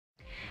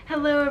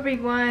Hello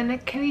everyone,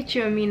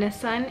 konnichiwa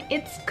minasan,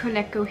 it's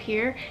Koneko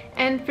here,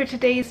 and for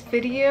today's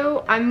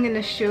video, I'm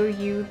gonna show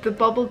you the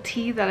bubble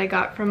tea that I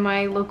got from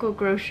my local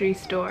grocery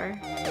store.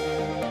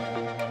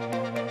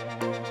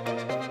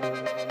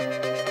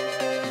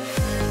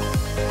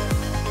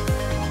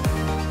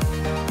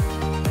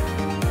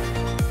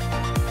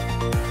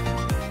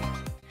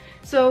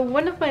 So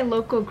one of my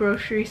local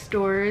grocery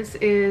stores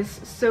is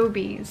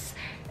Sobeys.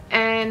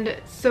 And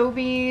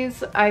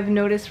Sobeys, I've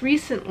noticed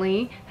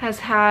recently, has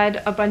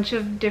had a bunch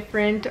of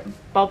different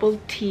bubble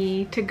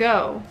tea to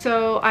go.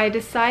 So I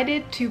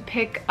decided to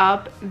pick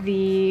up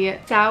the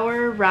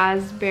sour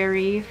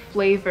raspberry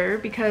flavor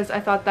because I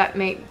thought that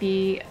might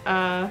be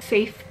a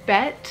safe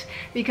bet,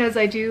 because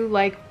I do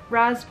like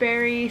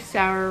raspberry.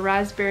 Sour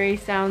raspberry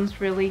sounds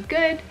really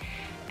good.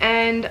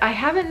 And I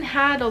haven't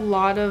had a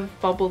lot of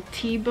bubble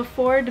tea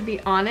before, to be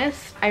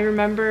honest. I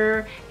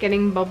remember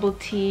getting bubble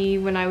tea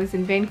when I was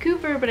in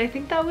Vancouver, but I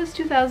think that was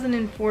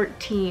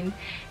 2014.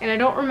 And I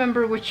don't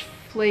remember which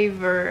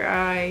flavor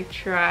I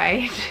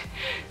tried.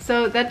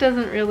 So that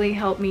doesn't really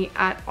help me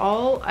at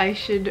all. I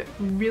should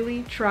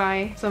really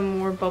try some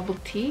more bubble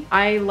tea.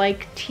 I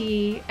like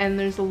tea, and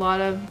there's a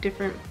lot of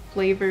different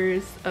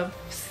flavors of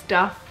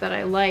stuff that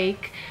I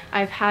like.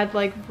 I've had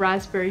like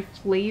raspberry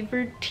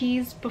flavored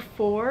teas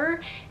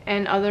before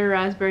and other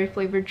raspberry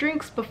flavored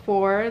drinks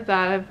before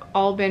that have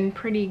all been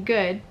pretty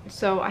good,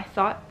 so I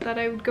thought that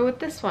I would go with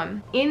this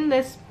one. In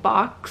this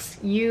box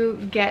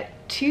you get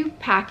 2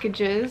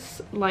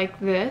 packages like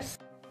this.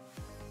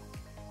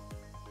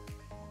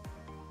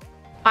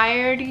 I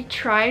already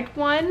tried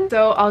one,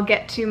 so I'll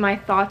get to my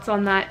thoughts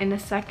on that in a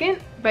second.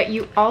 But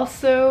you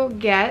also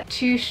get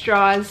 2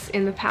 straws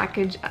in the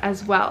package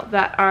as well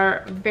that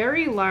are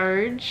very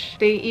large.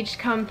 They each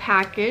come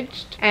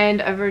packaged,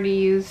 and I've already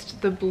used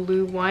the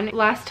blue one.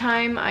 Last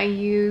time I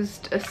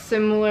used a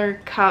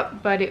similar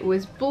cup, but it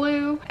was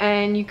blue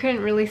and you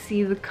couldn't really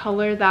see the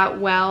color that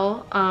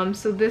well.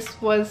 So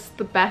this was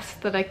the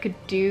best that I could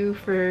do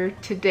for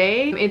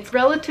today. It's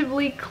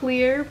relatively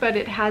clear, but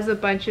it has a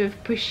bunch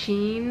of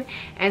poutine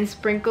and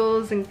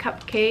sprinkles and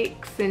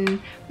cupcakes and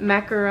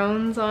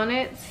macarons on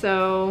it.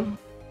 So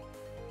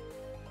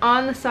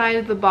on the side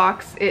of the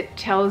box it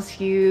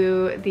tells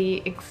you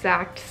the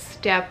exact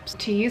steps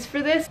to use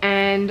for this,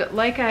 and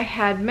like I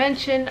had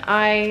mentioned,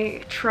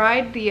 I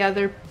tried the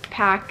other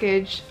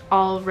package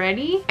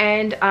already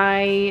and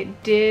I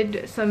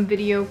did some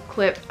video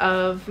clip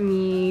of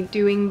me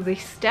doing the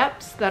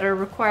steps that are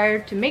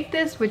required to make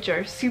this, which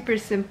are super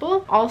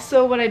simple.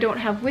 Also, what I don't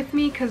have with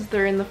me because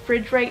they're in the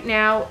fridge right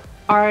now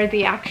are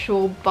the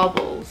actual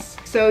bubbles.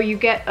 So you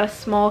get a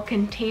small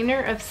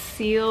container of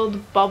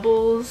sealed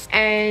bubbles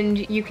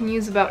and you can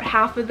use about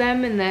half of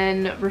them and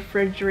then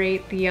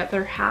refrigerate the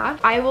other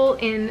half. I will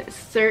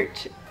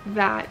insert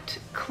that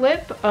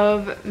clip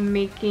of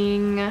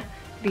making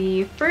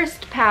the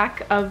first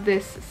pack of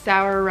this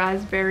sour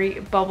raspberry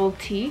bubble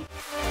tea.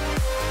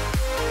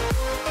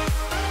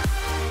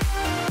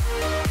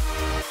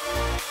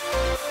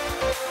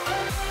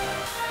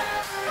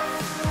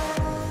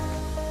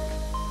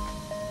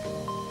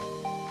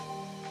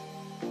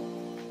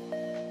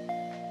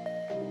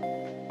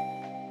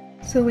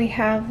 So we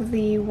have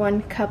the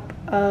 1 cup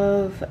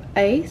of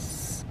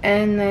ice,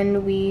 and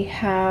then we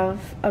have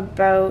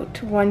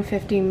about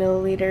 150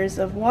 milliliters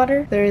of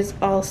water. There's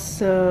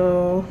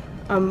also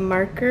a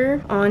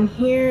marker on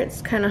here.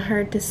 It's kind of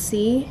hard to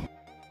see,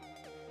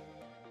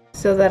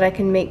 so that I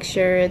can make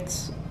sure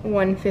it's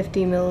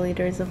 150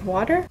 milliliters of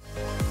water.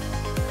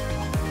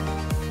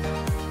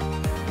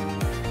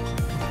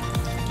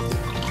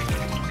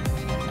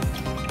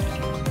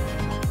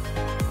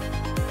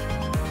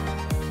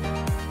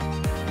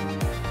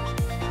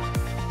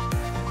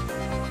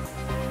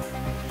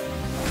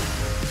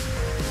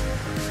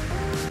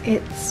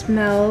 It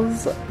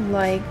smells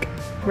like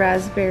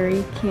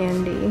raspberry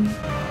candy.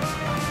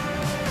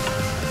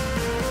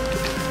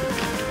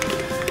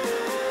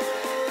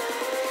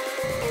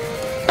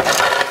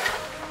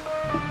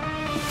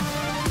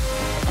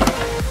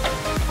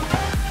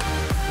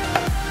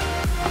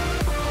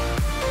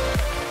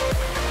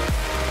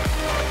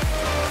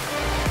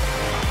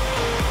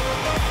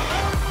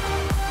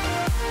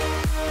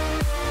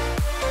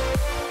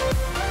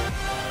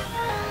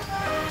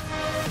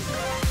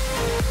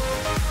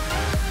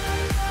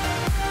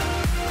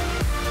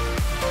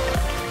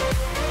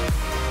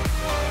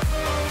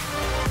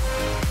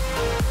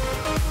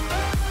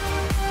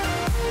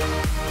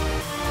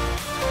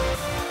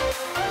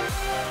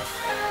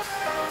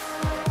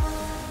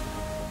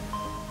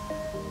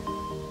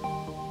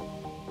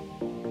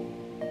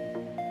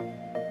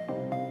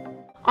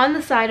 On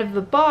the side of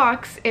the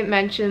box, it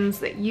mentions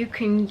that you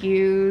can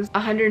use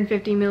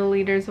 150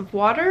 milliliters of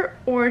water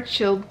or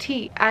chilled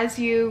tea. As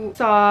you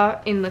saw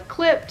in the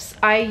clips,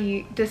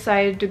 I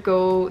decided to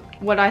go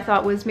what I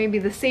thought was maybe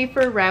the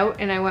safer route,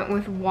 and I went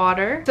with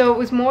water. So it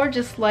was more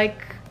just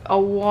like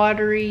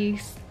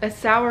a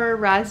sour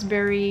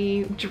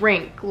raspberry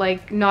drink,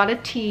 like not a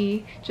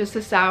tea, just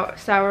a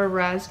sour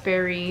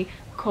raspberry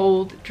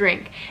cold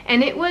drink,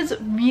 and it was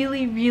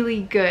really,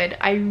 really good.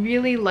 I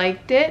really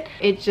liked it.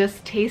 It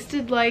just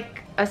tasted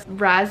like a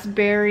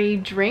raspberry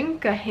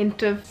drink, a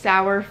hint of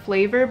sour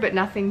flavor, but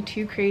nothing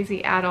too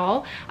crazy at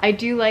all. I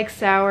do like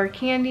sour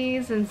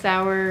candies and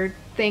sour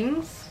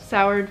things,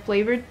 sour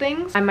flavored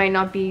things. I might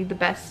not be the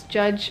best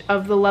judge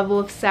of the level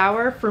of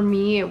sour. For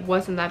me, it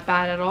wasn't that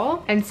bad at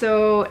all. And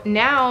so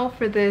now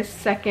for this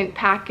second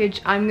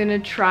package, I'm gonna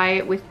try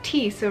it with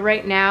tea. So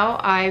right now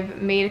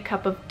I've made a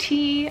cup of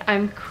tea.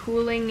 I'm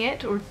cooling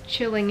it or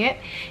chilling it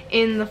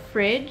in the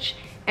fridge,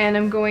 and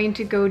I'm going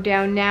to go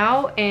down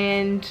now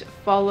and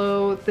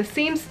follow the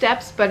same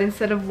steps, but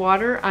instead of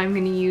water, I'm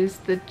going to use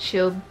the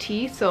chilled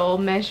tea. So I'll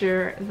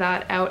measure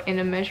that out in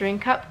a measuring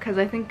cup because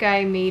I think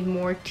I made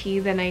more tea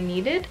than I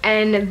needed.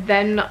 And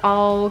then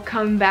I'll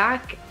come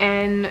back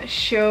and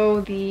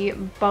show the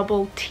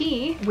bubble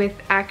tea with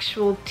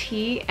actual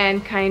tea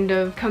and kind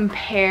of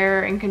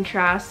compare and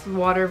contrast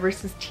water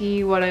versus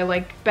tea, what I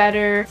liked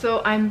better.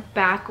 So I'm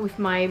back with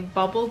my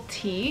bubble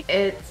tea.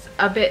 It's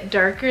a bit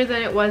darker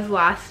than it was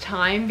last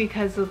time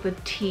because of the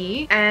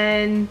tea,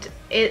 and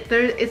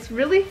it's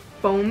really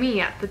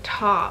foamy at the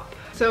top.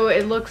 So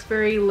it looks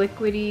very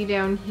liquidy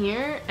down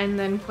here and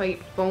then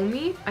quite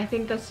foamy. I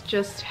think that's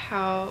just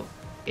how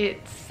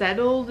it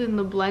settled in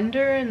the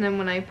blender, and then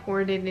when I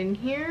poured it in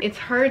here, it's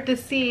hard to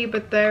see,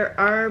 but there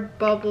are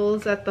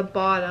bubbles at the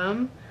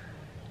bottom.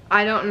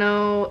 I don't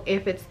know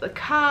if it's the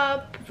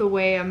cup, the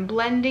way I'm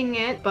blending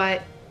it,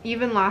 but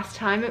even last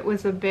time it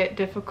was a bit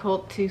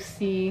difficult to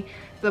see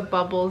the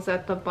bubbles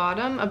at the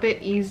bottom. A bit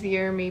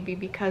easier maybe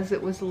because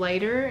it was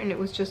lighter and it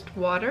was just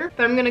water.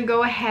 But I'm gonna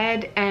go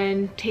ahead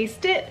and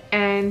taste it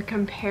and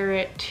compare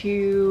it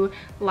to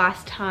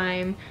last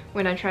time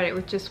when I tried it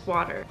with just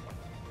water.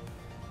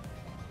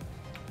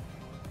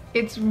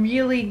 It's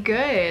really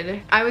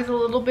good. I was a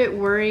little bit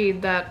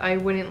worried that I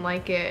wouldn't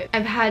like it.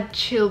 I've had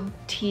chilled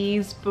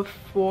teas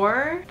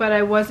before, but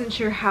I wasn't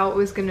sure how it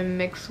was gonna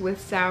mix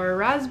with sour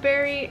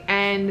raspberry,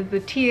 and the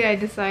tea I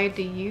decided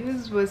to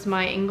use was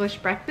my English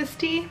breakfast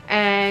tea,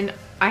 and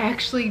I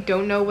actually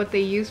don't know what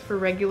they use for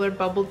regular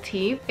bubble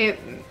tea. It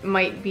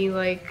might be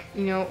like,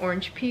 you know,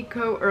 orange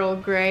pekoe, Earl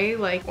Grey,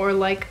 or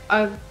like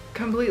a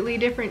completely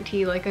different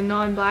tea, like a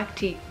non-black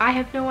tea. I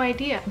have no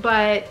idea,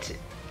 but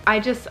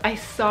I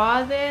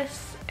saw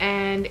this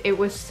and it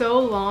was so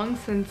long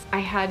since I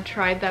had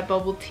tried that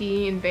bubble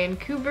tea in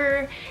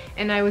Vancouver,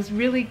 and I was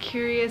really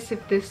curious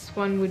if this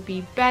one would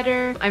be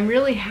better. I'm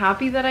really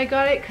happy that I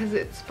got it because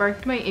it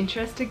sparked my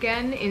interest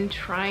again in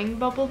trying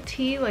bubble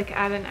tea like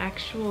at an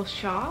actual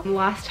shop.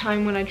 Last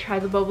time when I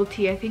tried the bubble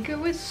tea, I think it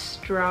was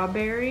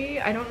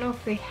strawberry. I don't know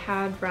if they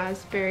had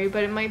raspberry,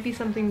 but it might be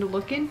something to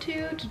look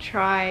into to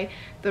try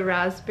the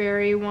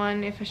raspberry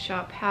one if a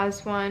shop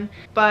has one.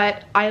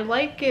 But I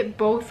like it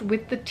both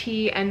with the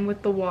tea and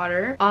with the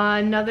water.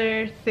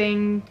 Another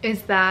thing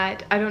is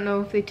that I don't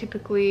know if they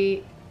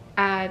typically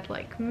add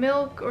like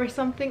milk or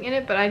something in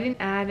it, but I didn't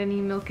add any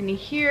milk in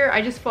here.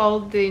 I just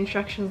followed the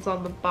instructions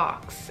on the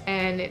box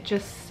and it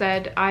just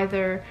said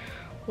either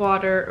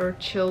water or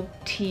chilled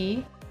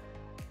tea.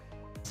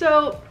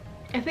 So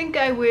I think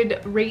I would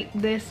rate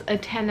this a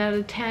 10 out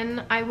of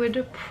 10. I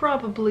would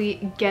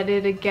probably get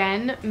it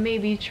again,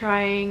 maybe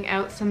trying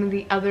out some of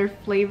the other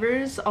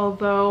flavors,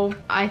 although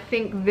I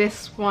think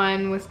this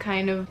one was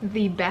kind of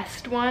the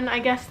best one, I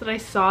guess, that I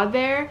saw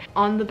there.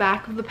 On the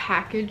back of the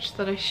package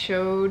that I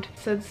showed,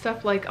 said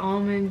stuff like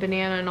almond,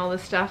 banana, and all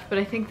this stuff, but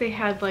I think they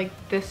had like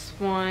this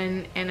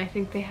one, and I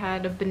think they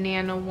had a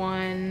banana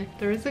one.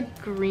 There was a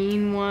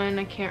green one,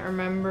 I can't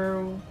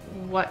remember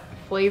what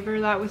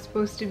flavor that was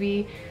supposed to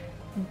be.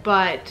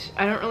 But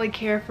I don't really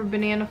care for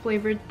banana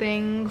flavored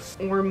things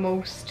or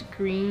most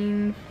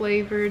green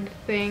flavored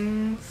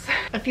things.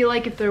 I feel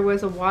like if there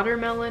was a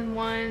watermelon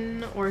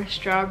one or a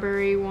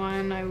strawberry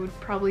one, I would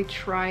probably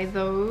try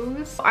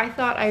those. I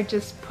thought I'd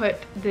just put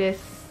this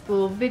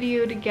little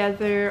video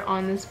together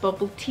on this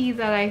bubble tea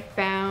that I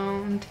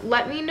found.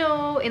 Let me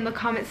know in the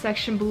comment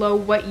section below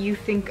what you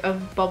think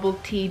of bubble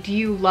tea. Do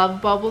you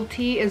love bubble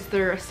tea? Is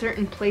there a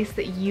certain place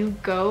that you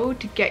go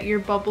to get your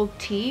bubble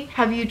tea?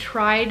 Have you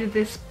tried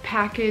this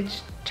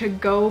package to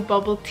go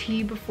bubble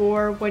tea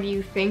before? What do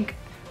you think?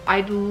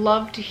 I'd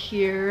love to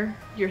hear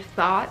your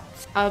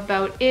thoughts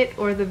about it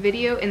or the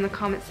video in the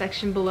comment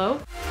section below.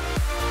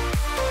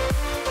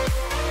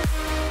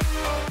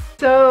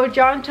 So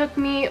John took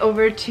me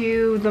over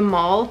to the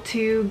mall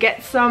to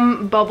get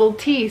some bubble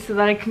tea so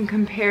that I can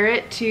compare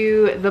it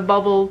to the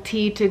bubble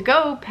tea to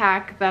go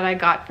pack that I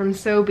got from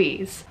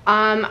Sobeys.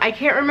 I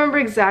can't remember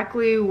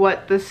exactly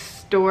what the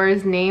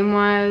store's name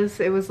was.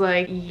 It was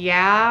like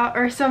Yeah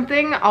or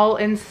something. I'll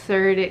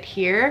insert it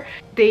here.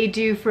 They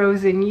do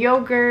frozen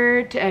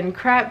yogurt and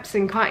crepes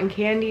and cotton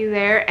candy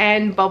there,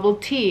 and bubble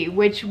tea,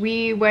 which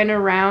we went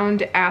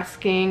around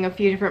asking a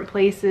few different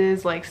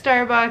places like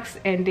Starbucks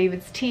and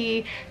David's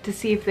Tea to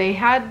see if they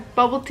had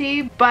bubble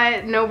tea,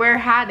 but nowhere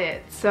had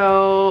it.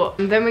 So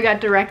then we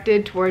got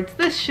directed towards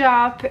this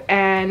shop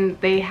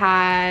and they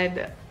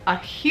had a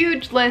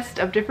huge list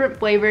of different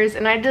flavors,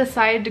 and I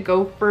decided to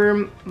go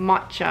for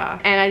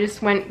matcha, and I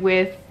just went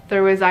with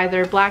there was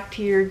either black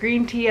tea or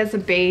green tea as a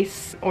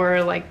base,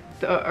 or like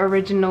the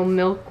original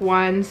milk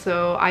one,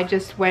 so I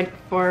just went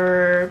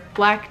for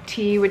black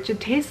tea, which it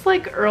tastes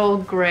like Earl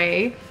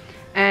Grey,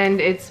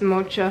 and it's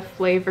mocha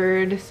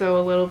flavored,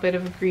 so a little bit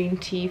of green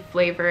tea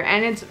flavor,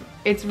 and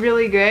it's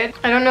really good.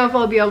 I don't know if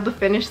I'll be able to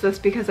finish this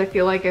because I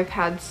feel like I've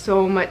had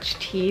so much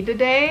tea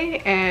today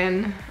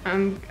and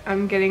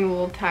I'm getting a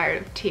little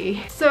tired of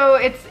tea. So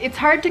it's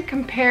hard to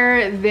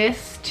compare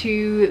this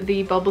to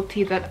the bubble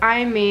tea that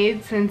I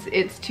made since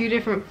it's two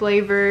different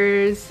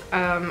flavors.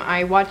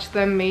 I watched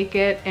them make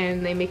it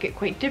and they make it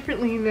quite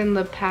differently than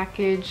the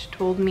package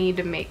told me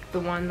to make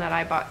the one that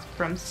I bought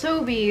from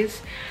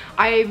Sobeys.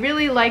 I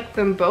really like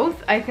them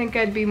both. I think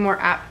I'd be more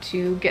apt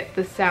to get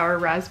the sour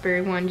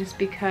raspberry one just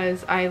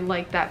because I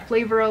like that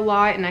flavor a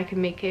lot and I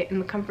can make it in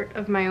the comfort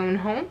of my own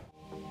home.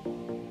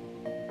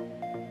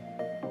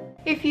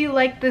 If you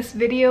like this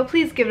video,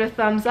 please give it a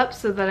thumbs up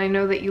so that I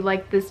know that you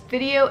like this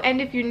video, and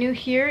if you're new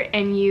here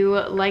and you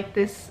like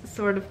this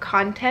sort of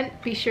content,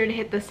 be sure to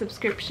hit the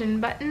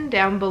subscription button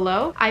down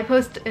below. I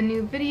post a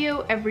new video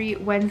every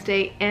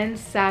Wednesday and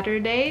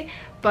Saturday,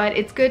 but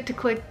it's good to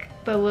click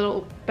the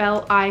little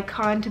bell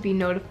icon to be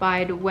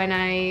notified when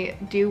I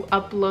do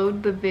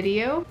upload the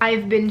video.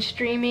 I've been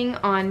streaming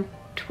on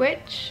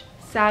Twitch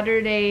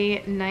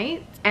Saturday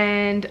nights,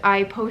 and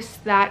I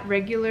post that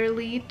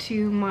regularly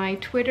to my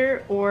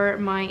Twitter or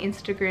my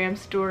Instagram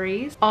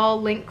stories.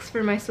 All links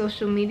for my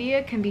social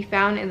media can be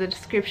found in the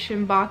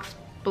description box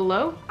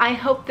below. I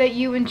hope that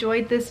you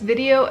enjoyed this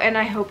video, and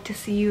I hope to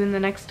see you in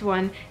the next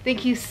one.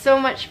 Thank you so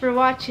much for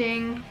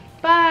watching.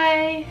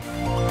 Bye!